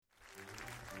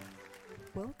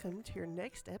Welcome to your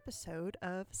next episode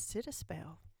of Sit a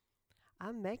Spell.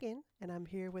 I'm Megan, and I'm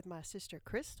here with my sister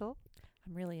Crystal.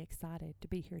 I'm really excited to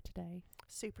be here today.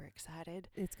 Super excited.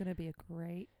 It's going to be a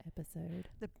great episode.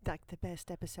 The best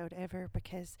episode ever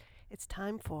because it's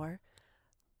time for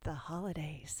the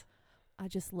holidays. I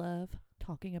just love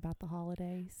talking about the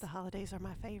holidays. The holidays are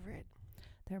my favorite.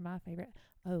 They're my favorite.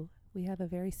 Oh, we have a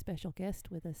very special guest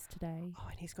with us today. Oh,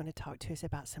 and he's going to talk to us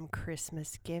about some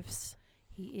Christmas gifts.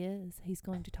 He is. He's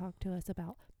going to talk to us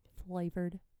about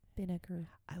flavored vinegar.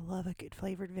 I love a good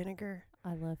flavored vinegar.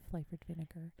 I love flavored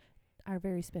vinegar. Our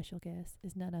very special guest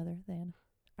is none other than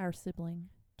our sibling,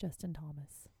 Justin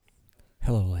Thomas.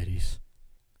 Hello, ladies.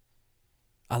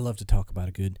 I love to talk about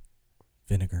a good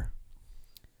vinegar.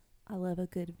 I love a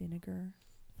good vinegar,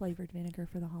 flavored vinegar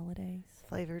for the holidays.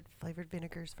 Flavored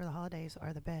vinegars for the holidays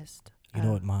are the best. You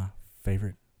know what my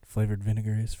favorite flavored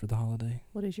vinegar is for the holiday?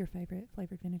 What is your favorite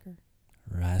flavored vinegar?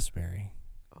 Raspberry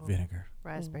vinegar.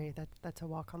 Raspberry. That's a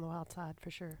walk on the wild side for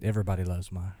sure. Everybody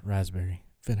loves my raspberry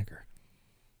vinegar.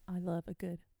 I love a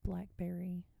good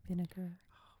blackberry vinegar.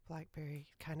 Blackberry,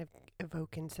 kind of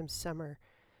evoking some summer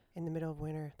in the middle of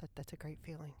winter. That's a great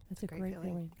feeling. That's a great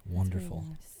feeling. Wonderful.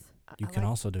 Nice. You can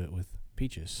also do it with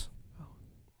peaches.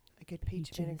 A good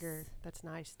peach Peaches. vinegar. That's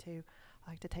nice too.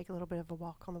 I like to take a little bit of a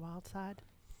walk on the wild side.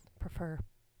 Prefer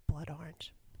blood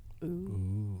orange.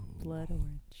 Ooh, blood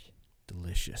orange.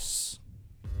 Delicious.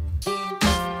 All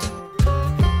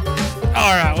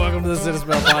right, welcome to the Sit a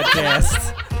Spell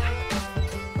podcast.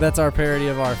 That's our parody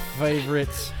of our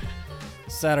favorite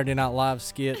Saturday Night Live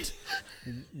skit,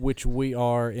 which we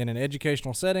are in an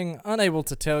educational setting, unable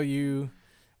to tell you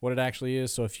what it actually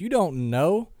is. So if you don't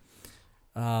know,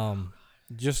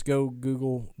 just go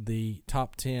Google the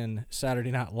top 10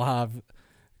 Saturday Night Live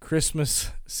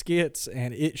Christmas skits,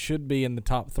 and it should be in the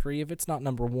top 3. If it's not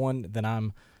number 1, then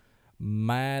I'm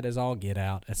mad as all get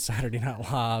out at Saturday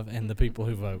Night Live and the people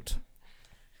who vote.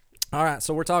 All right,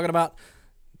 so we're talking about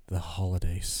the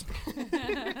holidays.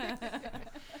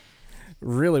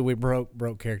 Really, we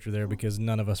broke character there because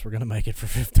none of us were going to make it for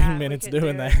 15 minutes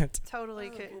doing that. Totally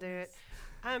couldn't do it.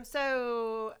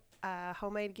 So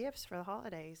homemade gifts for the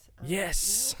holidays.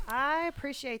 Yes. I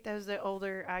appreciate those the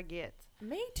older I get.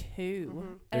 Me too.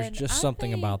 Mm-hmm. There's And just I something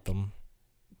think, about them.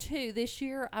 too, this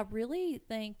year, I really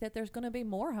think that there's going to be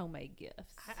more homemade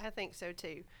gifts. I think so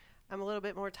too. I'm a little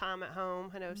bit more time at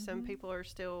home. I know some people are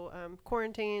still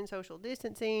quarantining, social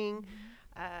distancing.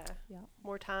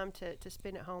 More time to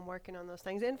spend at home working on those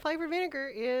things. And flavored vinegar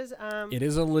is It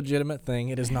is a legitimate thing.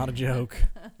 It is not a joke.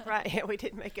 right. Yeah, we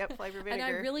didn't make up flavored vinegar.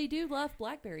 And I really do love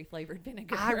blackberry flavored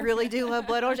vinegar. I really do love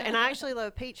blood orange, and I actually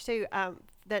love peach too.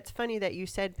 That's funny that you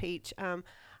said peach.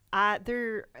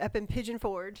 They're up in Pigeon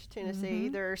Forge, Tennessee.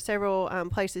 There are several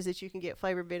places that you can get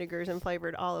flavored vinegars and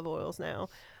flavored olive oils now.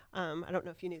 I don't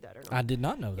know if you knew that or not. I did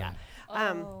not know that.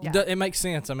 It makes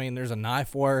sense. I mean, there's a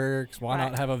Knife Works. Why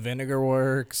not have a Vinegar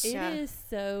Works? It is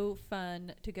so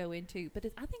fun to go into, but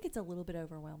I think it's a little bit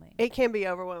overwhelming. It can be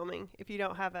overwhelming if you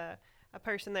don't have a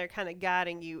person there kind of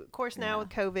guiding you. Of course, now with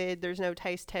COVID, there's no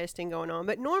taste testing going on,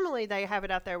 but normally they have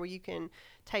it out there where you can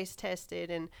taste test it.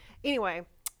 And anyway,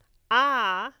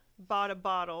 I bought a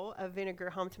bottle of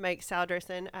vinegar home to make salad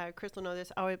dressing. Crystal knows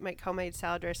this. I always make homemade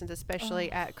salad dressings,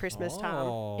 especially at Christmas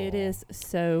time. It is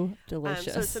so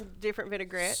delicious. So some different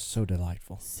vinaigrette. So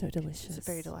delightful. So delicious. It's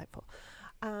very delightful.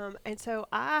 And so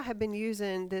I have been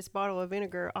using this bottle of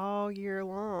vinegar all year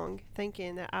long,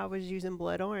 thinking that I was using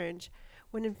blood orange,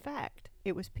 when in fact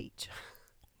it was peach.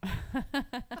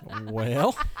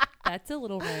 Well, That's a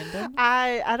little random.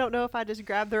 I don't know if I just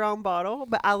grabbed the wrong bottle,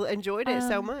 but I enjoyed it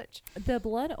so much. The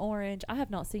blood orange, I have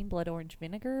not seen blood orange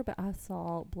vinegar, but I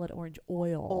saw blood orange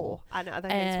oil. I know. I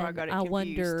think that's where I got it I confused.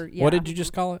 wonder, what did you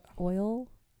just call it? Oil?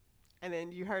 And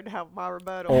then you heard how my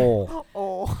rebuttal.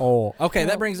 Oh. Okay,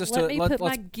 that brings us to Let me put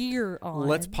my gear on.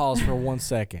 Let's pause for 1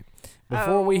 second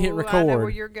before we hit record. I know where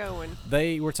you're going.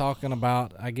 They were talking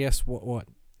about, I guess, what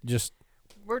just.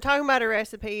 We're talking about a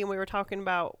recipe, and we were talking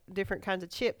about different kinds of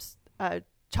chips,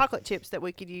 chocolate chips that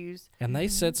we could use. And they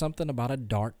said something about a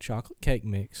dark chocolate cake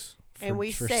mix And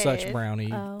we for said such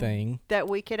brownie thing. That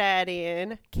we could add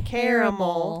in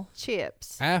caramel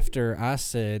chips. After I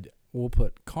said we'll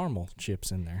put caramel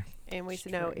chips in there. And we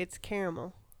said, no, it's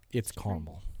caramel. It's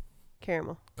caramel.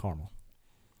 Caramel. Caramel.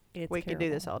 We could do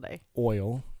this all day.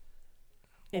 Oil.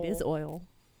 It is oil.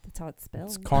 That's how it's spelled.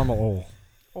 It's caramel oil.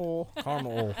 Oil.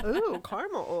 Caramel oil. Ooh,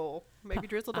 caramel oil. Maybe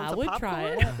drizzled on I some would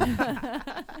popcorn.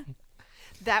 try it.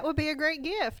 That would be a great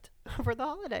gift for the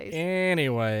holidays.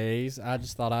 Anyways, I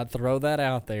just thought I'd throw that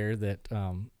out there that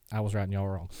I was right and y'all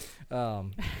were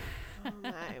wrong. Oh,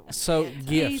 no. So Can't.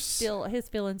 gifts. His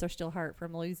feelings are still hurt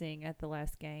from losing at the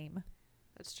last game.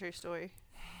 That's a true story.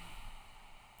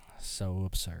 So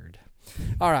absurd.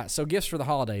 All right, so gifts for the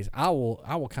holidays. I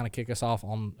will kind of kick us off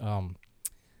on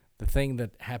the thing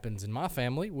that happens in my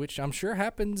family, which I'm sure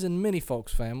happens in many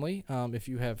folks' family. If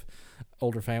you have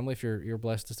older family, if you're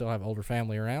blessed to still have older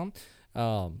family around.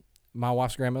 My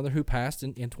wife's grandmother, who passed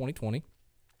in 2020,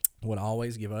 would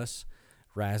always give us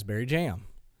raspberry jam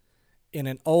in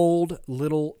an old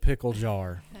little pickle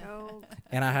jar. Oh,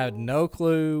 And I had no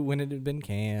clue when it had been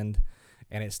canned.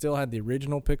 And it still had the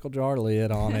original pickle jar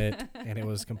lid on it. And it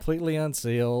was completely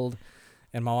unsealed.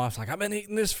 And my wife's like, I've been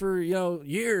eating this for,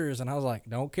 years. And I was like,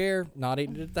 don't care. Not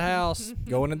eating it at the house.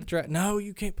 Going in the trash. No,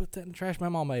 you can't put that in the trash. My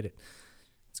mom made it.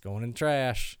 It's going in the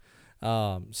trash.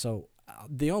 So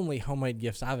the only homemade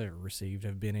gifts I've ever received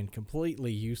have been in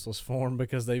completely useless form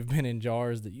because they've been in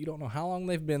jars that you don't know how long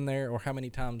they've been there or how many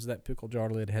times that pickle jar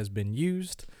lid has been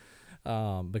used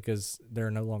because there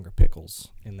are no longer pickles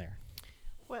in there.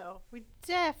 well, we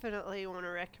definitely want to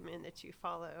recommend that you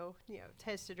follow,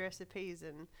 tested recipes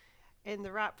and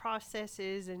the right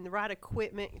processes and the right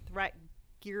equipment, the right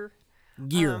gear.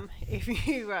 If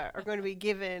you are going to be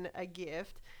given a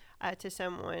gift to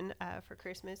someone for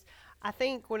Christmas, I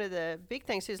think one of the big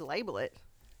things is label it.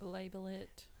 Label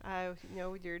it.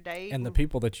 With your date. And the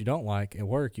people that you don't like at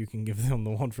work, you can give them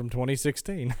the one from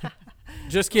 2016.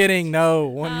 Just kidding. No,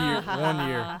 1 year. 1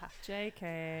 year.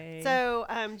 JK. So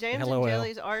jams LOL. and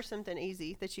jellies are something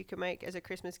easy that you can make as a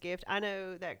Christmas gift. I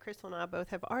know that Crystal and I both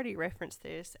have already referenced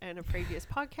this in a previous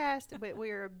podcast, but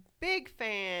we are a big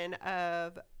fan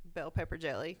of bell pepper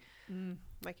jelly.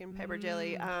 Making pepper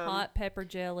jelly. Hot pepper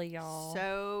jelly, y'all.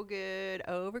 So good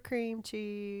over cream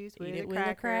cheese Eat with it a with a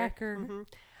cracker. cracker. Mhm.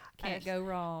 Can't go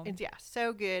wrong. It's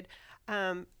so good.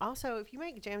 Also, if you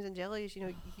make jams and jellies,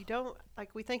 you don't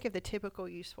we think of the typical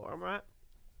use for them, right?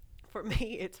 For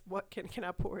me, it's what can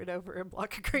I pour it over a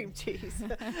block of cream cheese,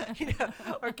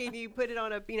 or can you put it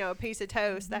on a a piece of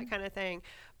toast, that kind of thing.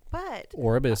 But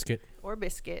Or a biscuit. or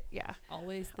biscuit, yeah,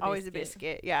 Always a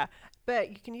biscuit, yeah.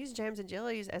 But you can use jams and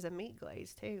jellies as a meat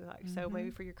glaze too, so maybe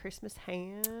for your Christmas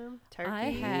ham, turkey. I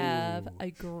have a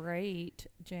great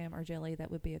jam or jelly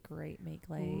that would be a great meat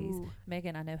glaze. Ooh.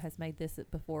 Megan, I know, has made this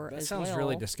before That as sounds well.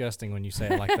 really disgusting when you say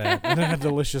it like that. A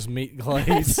delicious meat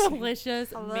glaze.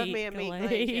 Delicious I love me a meat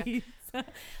glaze,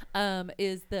 glaze.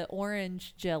 Is the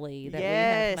orange jelly that we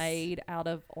Yes. have made out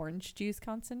of orange juice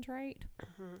concentrate.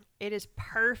 It is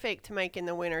perfect to make in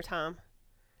the wintertime.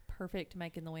 Perfect to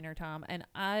make in the wintertime. And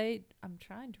I'm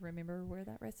trying to remember where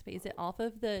that recipe is. It off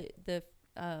of the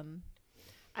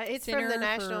It's from Center the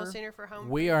National for- Center for Home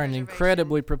We Food are an Preservation.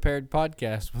 incredibly prepared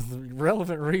podcast with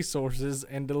relevant resources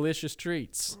and delicious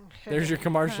treats. There's your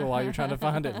commercial while you're trying to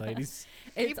find it, ladies.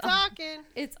 Keep talking.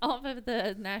 It's off of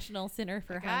the National Center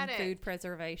for Home Got it. Food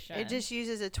Preservation. It just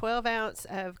uses a 12 ounce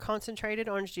of concentrated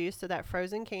orange juice, so that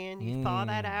frozen can. You thaw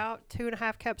that out,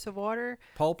 2.5 cups of water.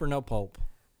 Pulp or no pulp?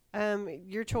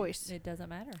 Your choice. It doesn't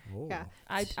matter. Ooh. Yeah.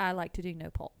 I like to do no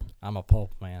pulp. I'm a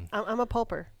pulp man. I'm a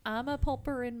pulper. I'm a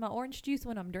pulper in my orange juice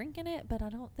when I'm drinking it, but I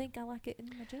don't think I like it in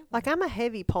my jelly. I'm a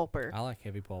heavy pulper. I like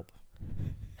heavy pulp.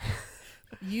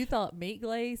 You thought meat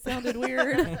glaze sounded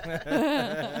weird?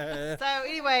 So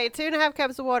anyway, 2.5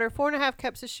 cups of water, 4.5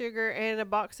 cups of sugar, and a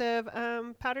box of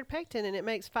powdered pectin, and it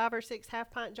makes 5 or 6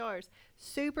 half-pint jars.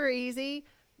 Super easy.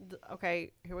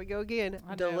 Okay, here we go again.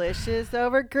 I know. Delicious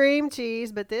over cream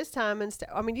cheese, but this time instead,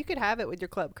 you could have it with your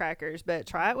club crackers, but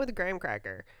try it with a graham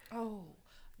cracker. Oh,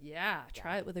 yeah.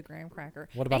 Try it with a graham cracker.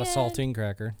 What about a And- saltine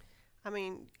cracker?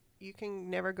 You can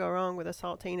never go wrong with a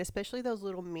saltine, especially those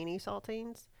little mini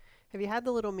saltines. Have you had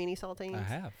the little mini saltines? I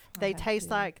have. They I have taste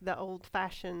to. like the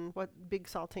old-fashioned, what big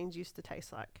saltines used to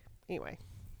taste like. Anyway,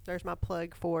 there's my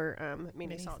plug for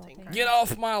mini saltine. saltine. crackers. Get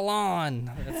off my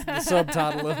lawn. That's the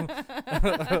subtitle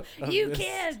of You this.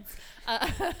 kids.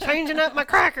 Changing up my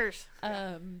crackers.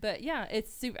 But yeah,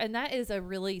 it's super, and that is a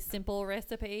really simple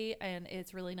recipe, and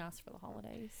it's really nice for the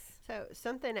holidays. So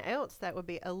something else that would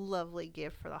be a lovely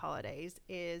gift for the holidays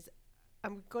is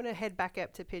I'm going to head back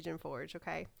up to Pigeon Forge,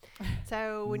 okay?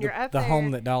 So when you're up the there, home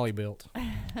that Dolly built.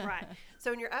 right. So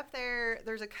when you're up there,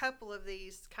 there's a couple of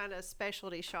these kind of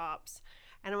specialty shops,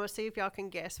 and I'm going to see if y'all can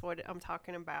guess what I'm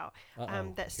talking about. Uh-oh. That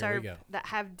Here we serve go. that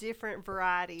have different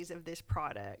varieties of this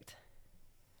product.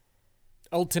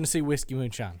 Old Tennessee whiskey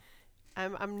moonshine.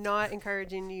 I'm not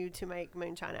encouraging you to make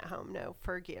moonshine at home. No,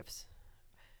 for gifts.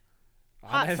 I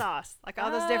Hot have- sauce, like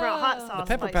all those different hot Oh. sauce.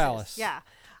 Pepper places. Palace. Yeah.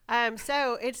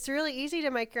 So it's really easy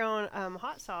to make your own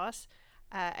hot sauce.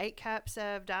 8 cups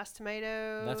of diced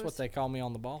tomatoes. That's what they call me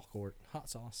on the ball court. Hot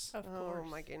sauce. Of Oh course.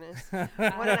 my goodness.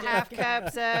 1.5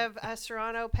 cups of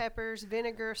serrano peppers,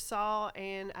 vinegar, salt,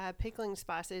 and pickling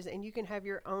spices. And you can have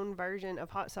your own version of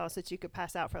hot sauce that you could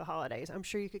pass out for the holidays. I'm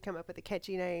sure you could come up with a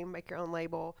catchy name, make your own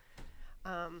label.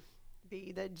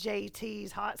 Be the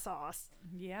JT's hot sauce.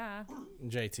 Yeah.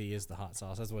 JT is the hot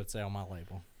sauce. That's what it say on my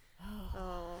label.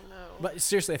 Oh no. But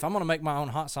seriously, if I'm gonna make my own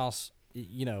hot sauce,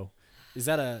 is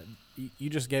that you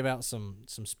just gave out some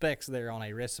specs there on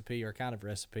a recipe or kind of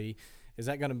recipe? Is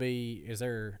that gonna be? Is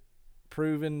there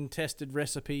proven, tested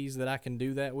recipes that I can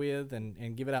do that with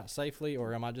and give it out safely,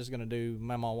 or am I just gonna do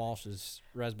Mama Walsh's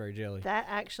raspberry jelly? That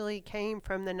actually came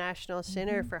from the National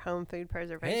Center for Home Food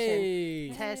Preservation. Hey,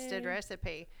 Tested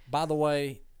recipe. by the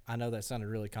way, I know that sounded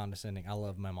really condescending. I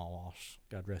love Mama Walsh.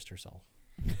 God rest her soul.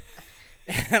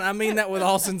 And I mean that with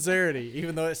all sincerity,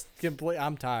 even though it's complete.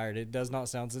 I'm tired. It does not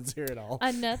sound sincere at all.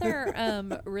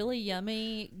 Another really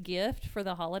yummy gift for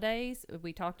the holidays.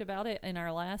 We talked about it in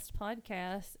our last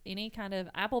podcast. Any kind of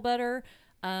apple butter,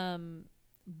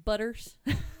 butters.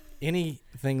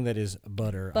 Anything that is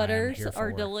butter, Butters I am here are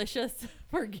for. delicious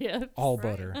for gifts. All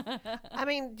butter. I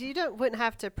mean, wouldn't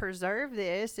have to preserve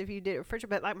this if you did it fresh,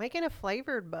 but like making a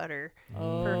flavored butter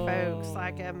for folks,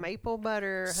 like a maple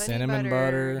butter, honey Cinnamon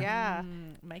butter. Yeah.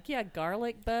 Make you a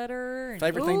garlic butter.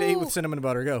 Favorite thing to eat with Ooh. cinnamon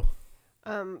butter? Go.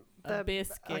 The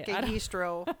biscuit. like I a don't- yeast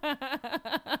roll.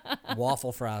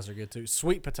 Waffle fries are good too.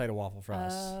 Sweet potato waffle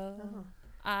fries.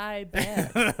 I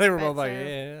bet. They were bet both like, so.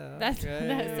 yeah. That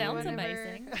okay. sounds Whatever.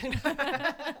 amazing.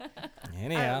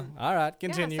 Anyhow, all right,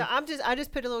 continue. Yeah, so I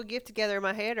just put a little gift together in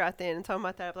my head right then and talking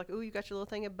about that. I'm like, ooh, you got your little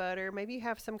thing of butter. Maybe you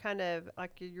have some kind of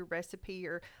like your recipe,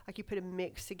 or like you put a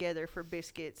mix together for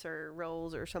biscuits or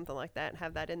rolls or something like that, and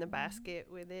have that in the basket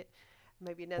with it.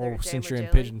 Maybe another. Or jam since or you're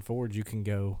in jelly. Pigeon Forge, you can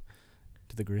go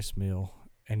to the grist mill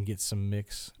and get some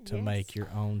mix to Yes. make your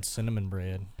own cinnamon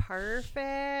bread.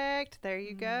 Perfect. There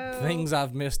you go. Things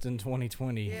I've missed in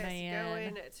 2020. Yes, Man. go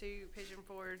in to Pigeon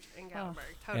Forge in Gatlinburg.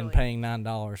 Totally. And paying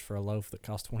 $9 for a loaf that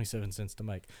costs 27 cents to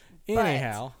make.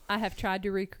 Anyhow, I have tried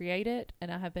to recreate it, and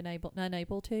I have been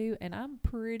unable to, and I'm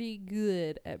pretty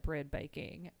good at bread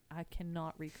baking. I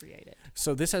cannot recreate it.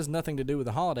 so this has nothing to do with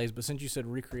the holidays, but since you said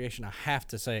recreation, I have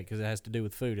to say it because it has to do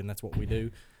with food, and that's what we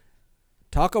do.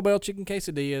 Taco Bell chicken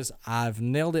quesadillas, I've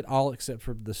nailed it all except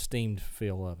for the steamed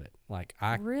feel of it. Like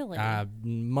Really?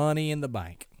 money in the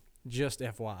bank. Just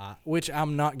FYI, which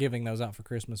I'm not giving those out for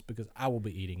Christmas because I will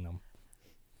be eating them.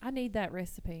 I need that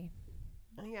recipe.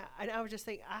 Yeah, and I was just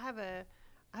thinking, I have a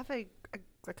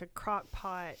like a crock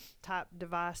pot type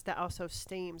device that also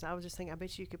steams. I was just thinking, I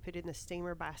bet you could put it in the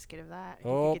steamer basket of that. And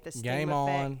you Oh, could get the steam game on.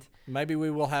 effect. Maybe we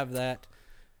will have that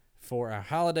for our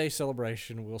holiday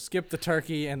celebration. We'll skip the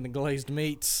turkey and the glazed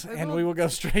meats, We and will- we will go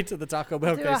straight to the Taco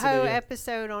Bell Do a whole quesadilla.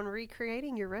 episode on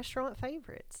recreating your restaurant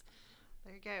favorites.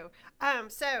 There you go.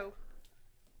 So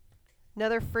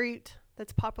another fruit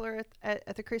that's popular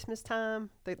at the Christmas time,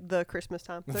 the Christmas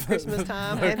time, the Christmas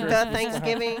time, The and the Christmas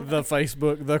Thanksgiving. The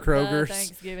Facebook, the Kroger's.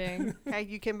 Thanksgiving. Okay,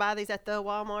 you can buy these at the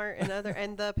Walmart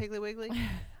and the Piggly Wiggly.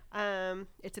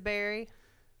 It's a berry,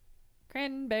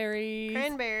 Cranberries.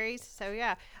 cranberries. So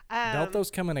yeah. Don't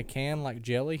those come in a can like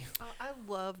jelly? Oh, I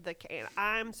love the can.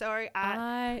 I'm sorry.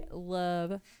 I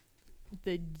love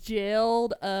the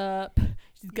gelled up.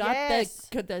 She's got Yes.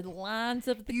 the lines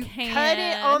of the You can. cut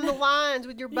it on the lines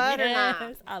with your butter knife.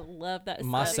 Yes, I love that.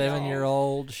 My stuff.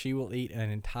 7-year-old, she will eat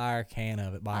an entire can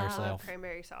of it by I love herself.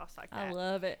 cranberry sauce like that. I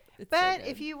love it. It's so But good.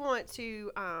 if you want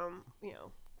to,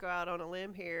 go out on a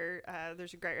limb here,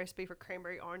 there's a great recipe for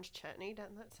cranberry orange chutney.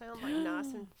 Doesn't that sound like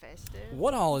nice and festive?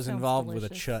 What all is Sounds involved with a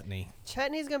delicious. chutney?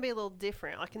 Chutney is going to be a little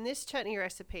different. Like in this chutney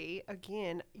recipe,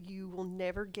 again, you will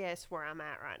never guess where I'm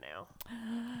at right now.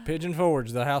 Pigeon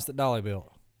Forge, the house that Dolly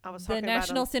built. I was the talking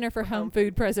National about Center for home Home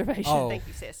Food Preservation. Oh. Thank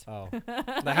you, sis. Oh,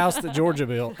 the house that Georgia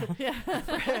built.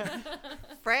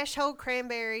 Fresh whole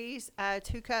cranberries,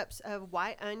 2 cups of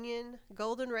white onion,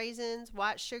 golden raisins,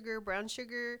 white sugar, brown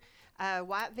sugar,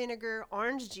 white vinegar,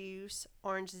 orange juice,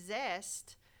 orange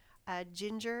zest,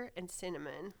 ginger, and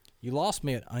cinnamon. You lost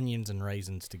me at onions and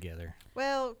raisins together.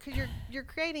 Well, because you're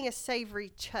creating a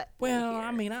savory chutney. Well, here.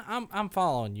 I mean, I'm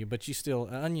following you, but you still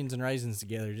onions and raisins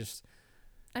together. Just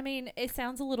I mean, it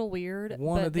sounds a little weird.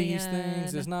 one but of these then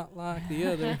things is not like the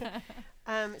other.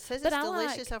 It says But it's I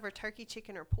delicious over turkey,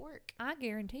 chicken, or pork. I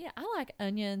guarantee it. I like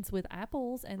onions with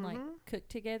apples and like cooked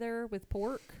together with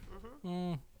pork.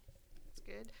 Mm, It's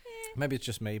good. maybe it's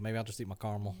just me. Maybe I'll just eat my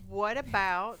caramel. What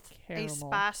about a Caramel.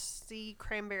 spicy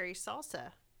cranberry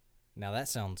salsa? Now that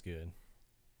sounds good.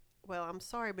 Well, I'm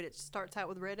sorry, but it starts out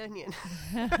with red onion.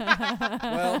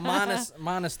 Well,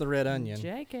 minus the red onion.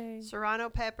 JK. Serrano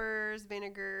peppers,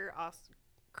 vinegar,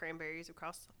 cranberries, of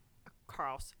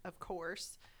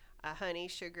course, honey,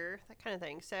 sugar, that kind of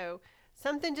thing. So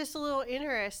something just a little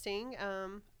interesting.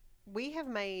 We have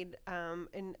made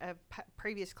in a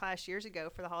previous class years ago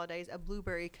for the holidays a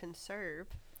blueberry conserve.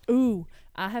 Ooh,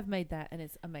 I have made that, and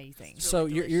it's amazing. It's So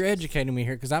really you're delicious. educating me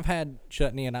here because I've had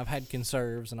chutney and I've had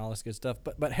conserves and all this good stuff.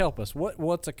 But help us.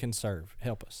 What's a conserve?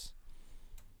 Help us.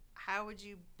 How would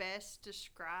you best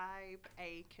describe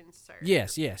a conserve?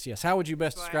 Yes. How would you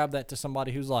best Right. describe that to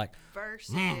somebody who's like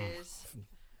Versus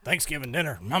Thanksgiving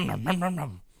dinner? Nom nom nom nom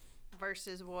nom.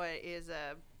 versus what is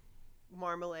a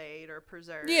marmalade or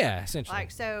preserve. Yeah, essentially.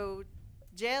 Like, so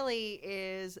jelly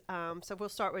is, so we'll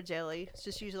start with jelly. It's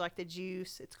just usually like the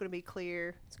juice. It's going to be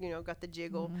clear. It's, got the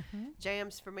jiggle. Mm-hmm.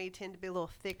 Jams for me tend to be a little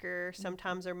thicker.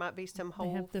 Sometimes there might be some They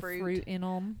whole have the fruit, fruit in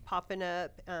them. popping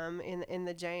up in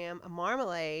the jam. A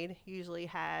marmalade usually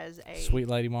has a Sweet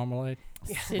Lady Marmalade.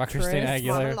 Citrus. By Christina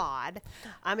Aguilera. marmalade.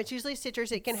 It's usually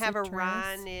citrus. It can have a Citrus.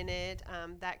 rind in it,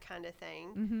 that kind of thing.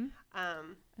 Mm-hmm.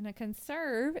 Um, And a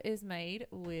conserve is made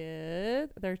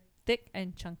with, they're thick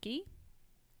and chunky,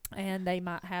 and they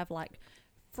might have like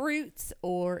fruits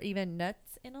or even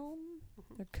nuts in them.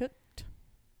 They're cooked.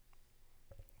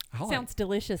 I like- Sounds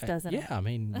delicious, doesn't yeah, it? I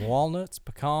mean walnuts,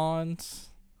 pecans,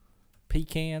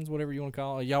 pecans, whatever you want to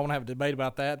call it. Y'all want to have a debate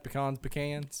about that? Pecans.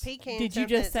 pecan. Did you something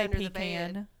just that's say under the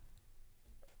bed. pecan?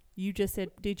 You just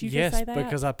said, did you yes, just say that?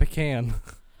 because I pecan.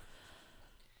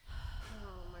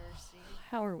 Oh, mercy.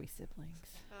 How are we siblings?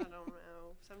 I don't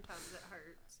know. Sometimes it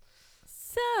hurts.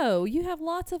 So, you have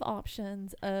lots of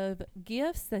options of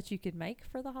gifts that you could make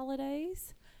for the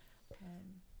holidays.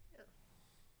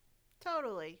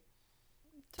 Totally.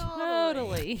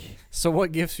 Totally. So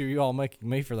what gifts are you all making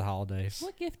me for the holidays?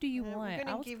 What gift do you We're want?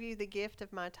 going to give you the gift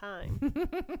of my time.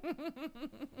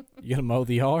 You gonna mow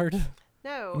the yard?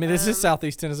 No. I mean, this is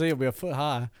Southeast Tennessee. It'll be a foot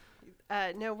high.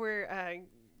 No, we're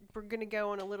going to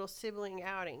go on a little sibling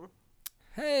outing.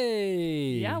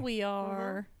 Hey. Yeah, we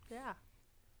are. Yeah.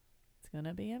 It's going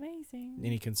to be amazing.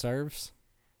 Any conserves?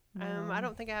 I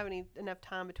don't think I have enough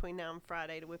time between now and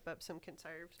Friday to whip up some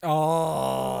conserves.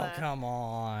 Oh, come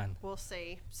on. We'll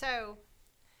see. So,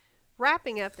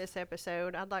 wrapping up this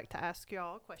episode, I'd like to ask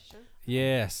y'all a question.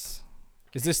 Yes.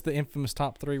 Is this the infamous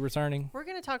top 3 returning? We're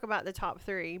going to talk about the top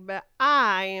 3, but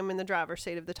I am in the driver's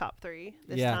seat of the top 3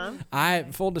 this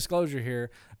time. Full disclosure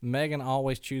here, Megan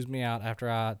always chews me out after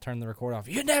I turn the record off.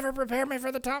 You never prepare me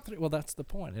for the top 3. Well, that's the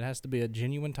point. It has to be a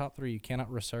genuine top 3. You cannot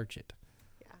research it.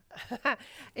 Yeah.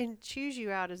 And choose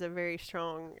you out is a very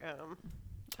strong term.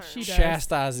 She does.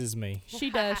 Chastises me. She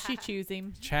does. She chews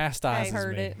him. Chastises I've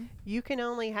heard me. it. You can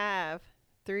only have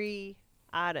 3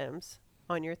 items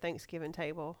on your Thanksgiving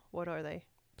table. What are they?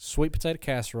 Sweet potato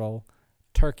casserole,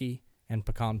 turkey, and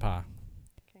pecan pie.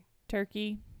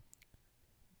 Turkey,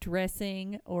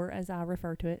 dressing, or as I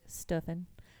refer to it, stuffing,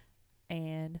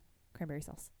 and cranberry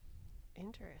sauce.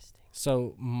 Interesting.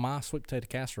 So my sweet potato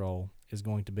casserole is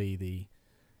going to be the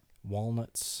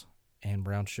walnuts and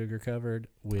brown sugar covered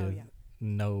with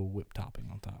no whipped topping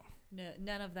on top. No,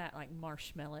 none of that like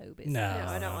marshmallow business. No. No,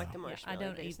 I don't like the Yeah, marshmallow. I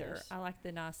don't business. either. I like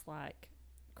the nice like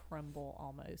crumble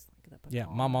almost like the Yeah,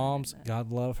 pecan my mom's, and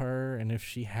God love her, and if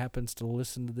she happens to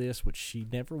listen to this, which she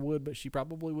never would, but she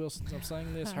probably will since I'm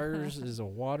saying this, hers is a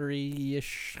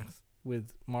watery-ish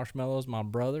with marshmallows. My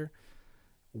brother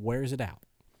wears it out.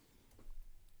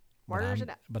 Wears it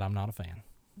out. But I'm not a fan.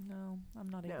 No, I'm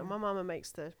not either. No, my mama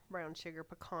makes the brown sugar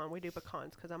pecan. We do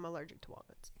pecans because I'm allergic to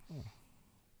walnuts.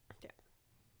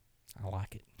 I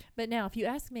like it. But now, if you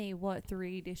ask me what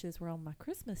 3 dishes were on my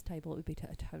Christmas table, it would be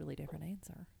a totally different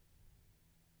answer.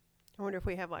 I wonder if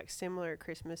we have like similar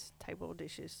Christmas table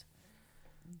dishes.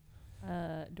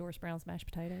 Doris Brown's mashed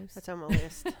potatoes. That's on my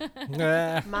list.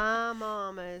 Ah. My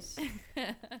mama's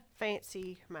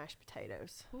fancy mashed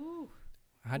potatoes. Ooh.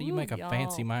 How do you Ooh, make a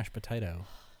fancy y'all. mashed potato?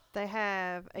 They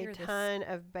have a Hear this. ton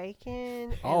of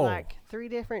bacon Oh. and like 3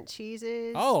 different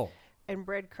cheeses Oh, and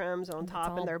breadcrumbs on And it's top,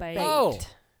 all and they're baked.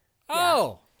 baked. Oh.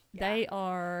 oh, They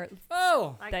are.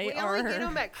 oh. Like, They we only get are-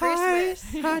 them at Christmas.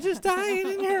 I just died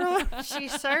in here. She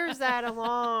serves that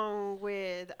along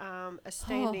with a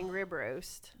standing rib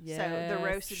roast. So the Yes.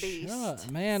 roasted beast.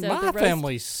 Shut, man, So my the roast-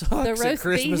 family The sucks at roast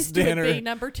Christmas beast dinner. would be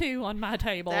number 2 on my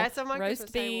table. That's on my roast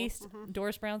Christmas table. beast, Mhm.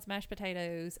 Doris Brown's mashed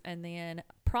potatoes, and then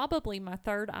probably my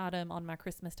 3rd item on my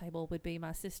Christmas table would be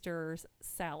my sister's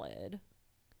salad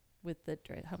with the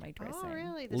homemade dressing. Oh,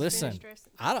 really? The Listen, Spanish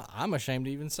dressing? I'm ashamed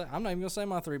to even say. I'm not even gonna say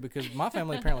my 3 because my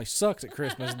family apparently sucks at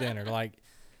Christmas dinner. Like,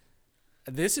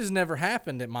 this has never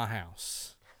happened at my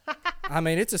house. I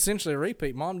mean, it's essentially a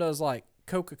repeat. Mom does like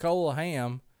Coca-Cola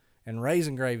ham and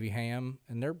raisin gravy ham,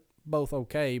 and they're both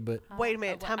okay, but Wait a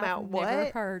minute, time out. I've never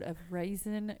What? heard of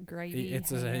raisin gravy it's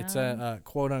ham. a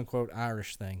quote unquote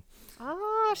Irish thing.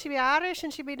 Oh, she be Irish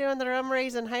and she be doing the rum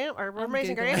raisin ham or rum I'm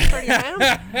raisin Googling gravy for your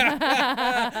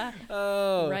ham.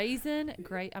 Oh, Raisin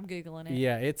great. I'm Googling it.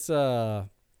 yeah, it's yeah,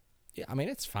 I mean,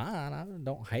 it's fine. I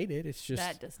don't hate it. It's just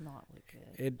That does not look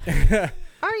good. it.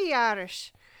 Are you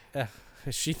Irish?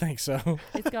 She thinks so.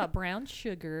 It's got brown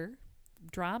sugar,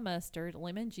 dry mustard,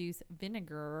 lemon juice,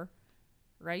 vinegar,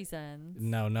 raisins.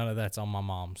 No, none of that's on my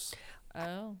mom's.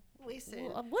 Oh. Listen,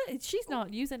 What? She's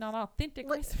not using an authentic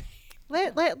Let- recipe.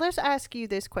 let's ask you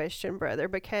this question, brother,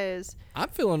 because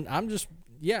I'm just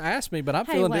ask me, but I'm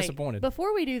Hey, feeling wait, disappointed.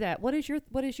 Before we do that, what is your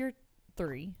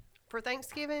 3 for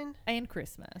Thanksgiving, and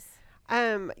Christmas?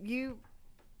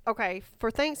 okay,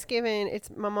 for Thanksgiving, it's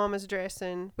my mama's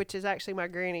dressing, which is actually my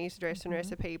granny's dressing Mhm.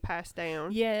 recipe passed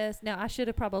down. Yes. Now I should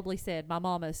have probably said my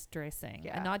mama's dressing,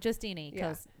 Yeah. and not just any, Yeah.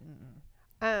 because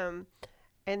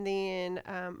And then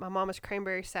my mama's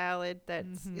cranberry salad.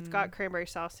 It's got cranberry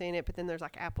sauce in it, but then there's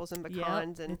like apples and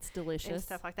pecans and it's delicious.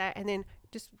 stuff like that. And then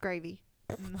just gravy.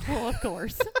 Well, of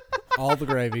course, All the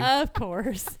gravy. of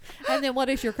course. And then what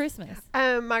is your Christmas?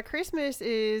 My Christmas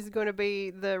is going to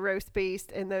be the roast beef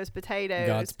and those potatoes.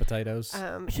 God's potatoes.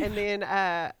 And then,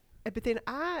 but then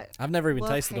I've never even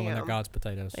love tasted them when they're ham. God's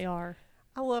potatoes. They are.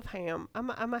 I love ham. I'm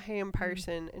a ham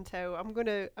person, and so I'm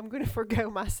gonna forgo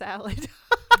my salad.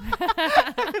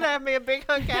 I'm gonna have me a big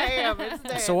hunk of ham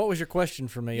instead. So what was your question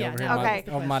for me Yeah, over here? now Okay.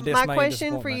 My, my, My dismay My and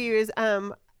question for disappointment? you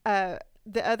is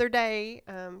the other day,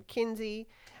 Kinsey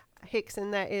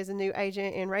Hickson, that is a new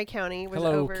agent in Ray County, was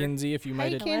Hello, over. Kinsey, if you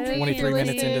made Hey, it Kinsey, 23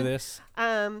 minutes listen. into this.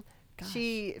 Gosh.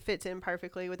 She fits in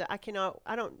perfectly with it.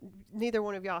 Neither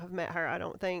one of y'all have met her, I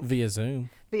don't think, Via Zoom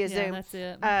via Yeah, Zoom. that's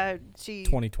it. She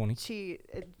 2020. she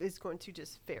is going to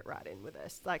just fit right in with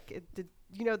us. Like,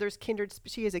 there's kindred.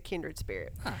 She is a kindred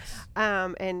spirit.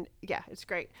 Nice. And yeah, it's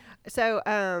great. So,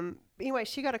 anyway,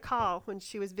 she got a call when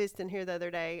she was visiting here the other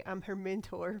day. I'm her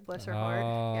mentor, bless her heart.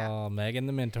 Yeah. Oh, Megan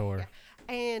the mentor. Yeah.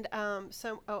 And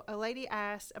a lady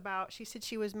asked about. She said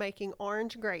she was making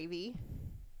orange gravy,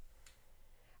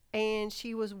 and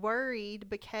she was worried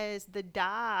because the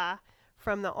dye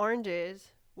from the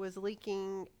oranges was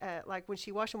leaking. Like when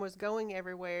she washed them, was going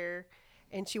everywhere,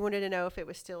 and she wanted to know if it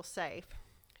was still safe.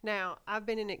 Now, I've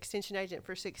been an extension agent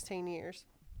for 16 years.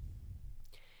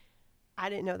 I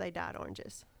didn't know they dyed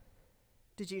oranges.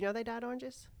 Did you know they dyed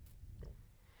oranges?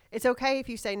 It's okay if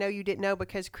you say no, you didn't know,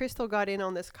 because Crystal got in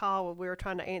on this call when we were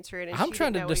trying to answer it. And I'm she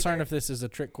trying to didn't know discern either. if this is a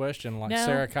trick question, like No.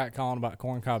 Sarah Kite calling about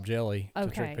corn cob jelly to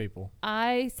Okay. trick people.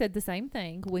 I said the same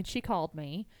thing when she called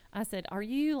me. I said, "Are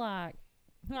you like,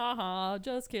 haha,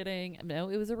 just kidding?" No,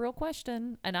 it was a real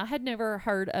question, and I had never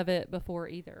heard of it before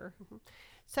either.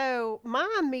 So my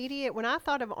immediate, when I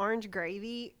thought of orange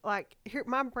gravy, like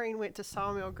my brain went to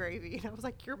sawmill gravy, and I was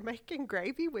like, "You're making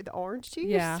gravy with orange juice?"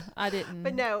 Yeah, I didn't.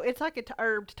 But no, it's like a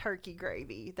herbed turkey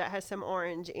gravy that has some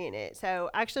orange in it. So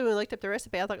actually, when we looked up the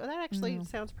recipe, I was like, "Oh, that actually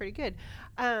sounds pretty good."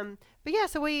 But yeah,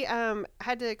 so we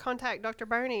had to contact Dr.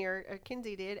 Bernie, or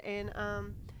Kinsey did, and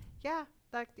yeah,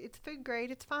 like, it's food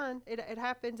grade, it's fine. It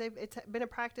happens. It's been a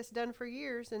practice done for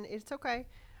years, and it's okay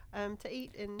to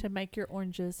eat. And to make your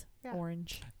oranges Yeah.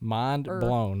 orange. Mind Or-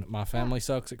 blown. My family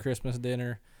sucks at Christmas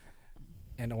dinner,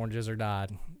 and oranges are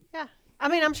dyed. yeah, I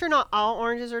mean, I'm sure not all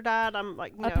oranges are dyed. I'm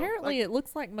like, Apparently, it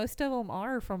looks like most of them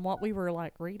are from what we were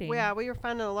like reading. yeah, we were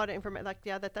finding a lot of information. Like,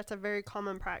 yeah, that's a very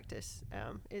common practice.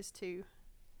 Is to,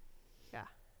 yeah.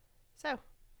 So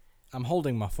I'm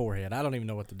holding my forehead. I don't even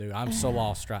know what to do. I'm so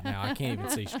lost right now. I can't even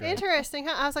see straight. interesting.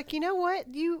 Huh? I was like, you know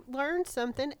what? You learn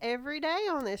something every day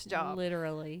on this job.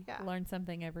 Literally, Yeah. learn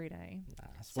something every day.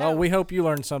 Nice. Well, we hope you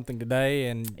learned something today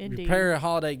and Indeed. prepare a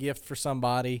holiday gift for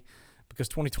somebody, because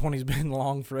 2020's been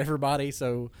long for everybody.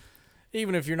 So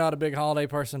even if you're not a big holiday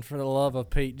person, for the love of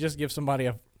Pete, just give somebody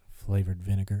a flavored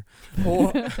vinegar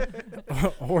or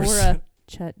Or a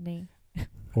chutney.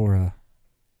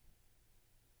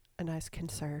 A nice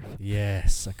conserve.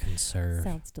 Yes, a conserve.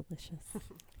 Sounds delicious.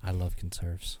 I love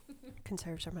conserves.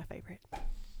 Conserves are my favorite.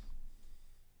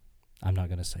 I'm not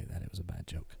going to say that. It was a bad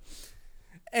joke.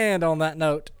 And on that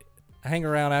note, hang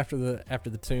around after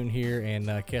the tune here and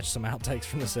catch some outtakes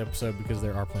from this episode, because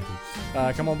there are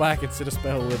plenty. Come on back and sit a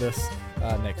spell with us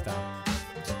next time.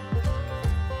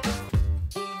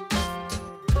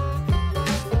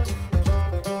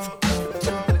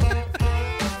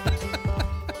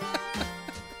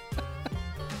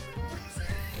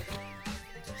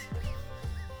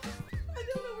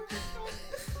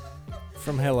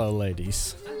 From Hello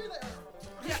Ladies.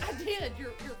 Yeah, I did.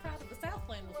 You're proud of the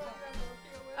Southland was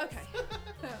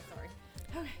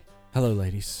Hello,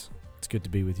 ladies. It's good to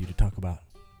be with you to talk about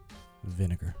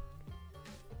vinegar.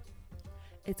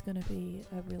 It's going to be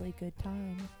a really good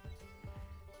time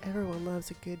Everyone loves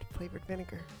a good flavored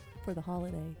vinegar. for the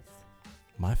holidays.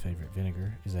 My favorite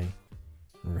vinegar is a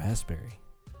raspberry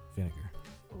vinegar.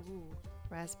 Ooh,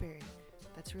 raspberry.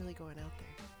 That's really going out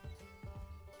there.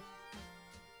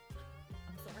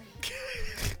 I'm sorry.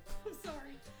 I'm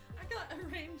sorry. I got a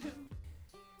random.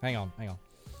 Hang on.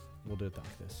 We'll do it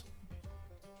like this.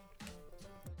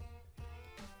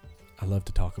 I love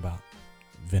to talk about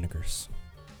vinegars.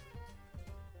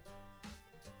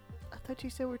 I thought you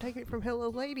said we're taking it from Hello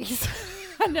Ladies.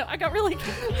 I know. I got really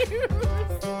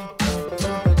confused.